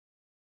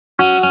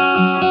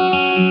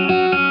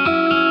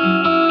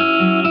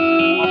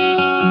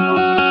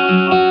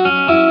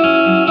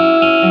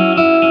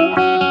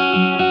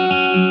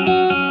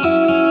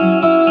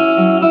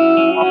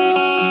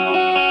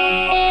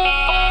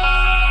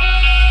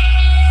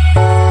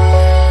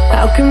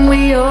How can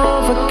we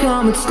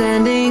overcome what's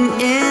standing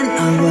in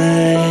our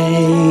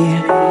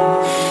way?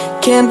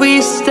 Can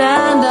we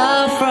stand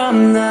up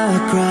from the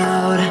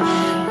crowd?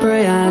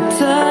 Pray our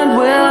turn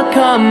will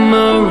come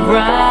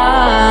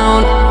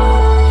around.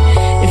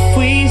 If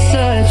we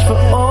search for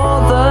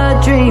all the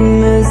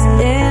dreamers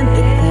in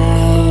the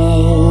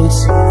clouds,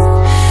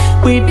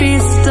 we'd be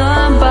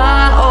stunned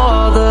by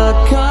all the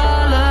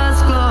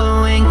colors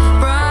glowing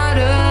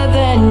brighter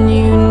than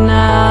you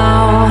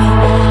now.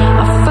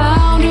 I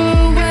found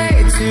a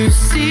way to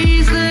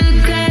seize the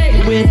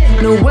day with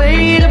no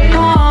weight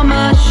upon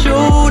my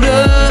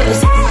shoulders.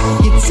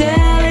 You're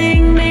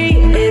telling me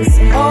it's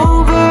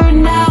over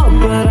now,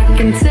 but I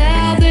can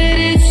tell that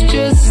it's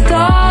just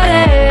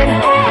started.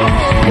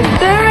 If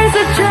there is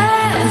a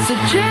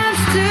chance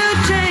to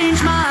change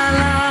my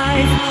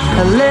life,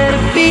 I'll let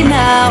it be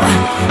now,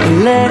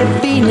 I'll let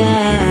it be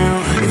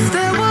now. If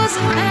there was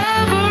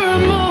ever a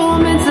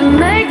moment to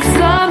make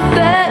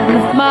something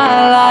of my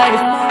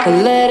life,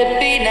 I'll let it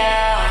be now.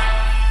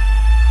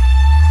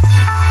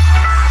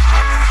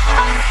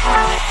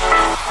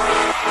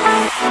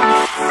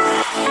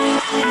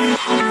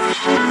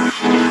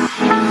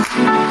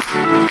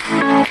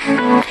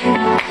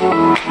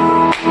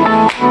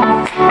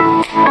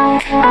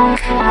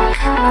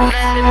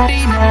 Let it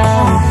be now,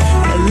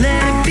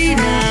 let it be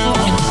now.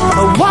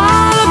 A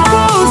wall of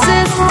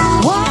roses,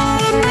 wall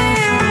of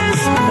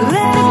mirrors.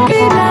 Let it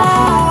be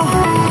now,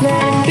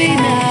 let it be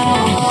now.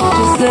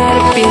 Just let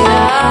it be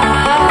now.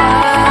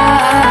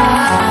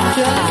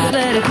 Just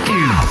let it be.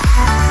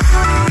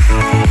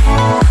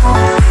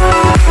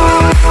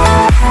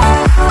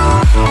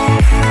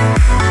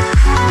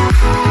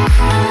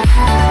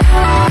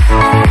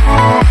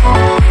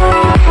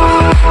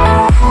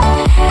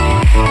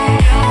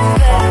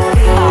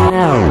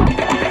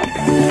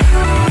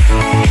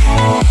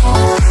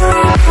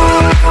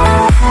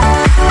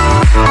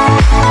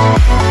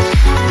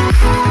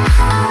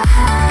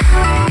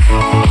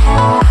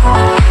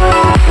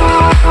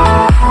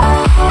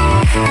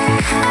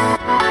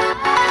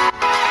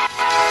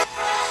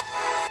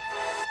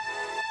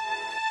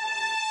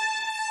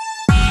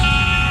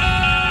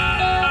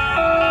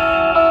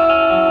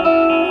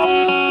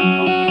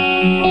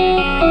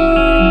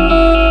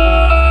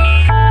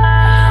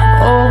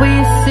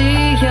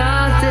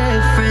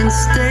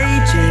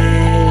 Stages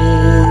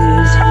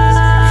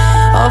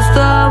of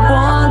the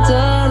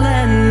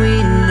wonderland we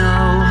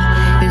know.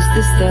 Is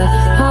this the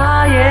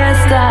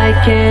highest I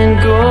can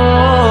go?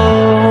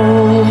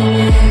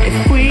 If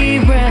we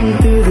ran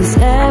through this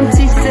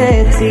empty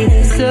city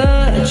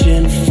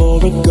searching for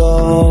a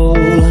goal,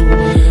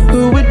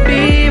 who would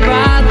be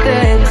right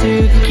there to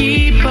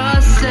keep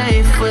us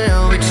safe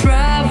while we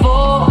travel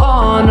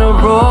on a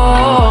roll?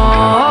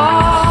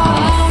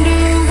 Found a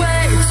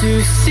way to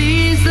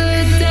seize the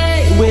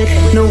with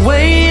no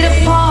weight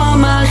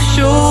upon my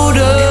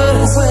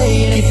shoulders.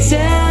 You're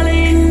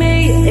telling me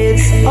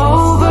it's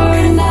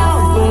over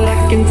now, but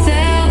I can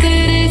tell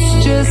that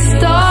it's just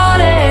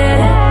started.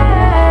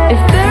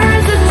 If there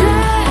is a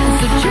chance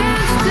to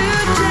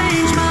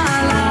change my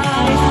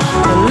life,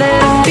 I'll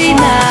let it be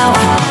now,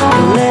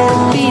 I'll let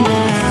it be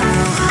now.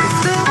 If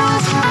there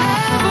was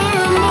ever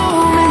a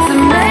moment to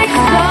make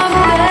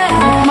something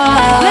of my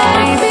life, let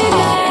it be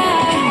now.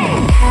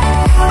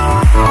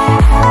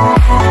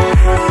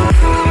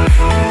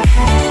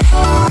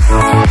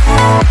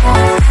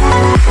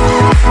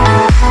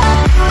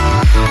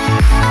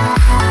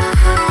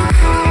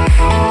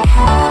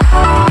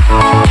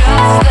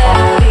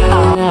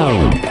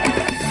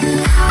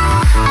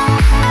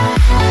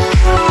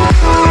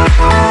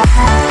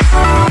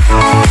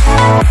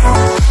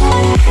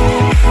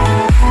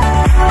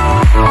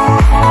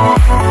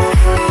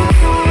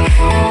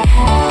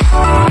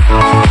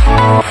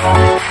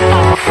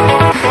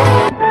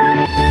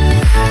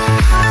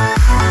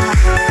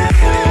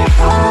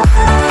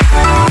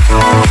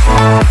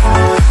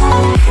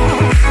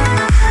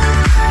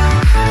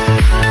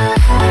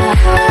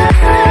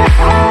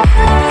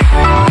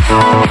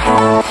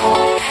 Oh,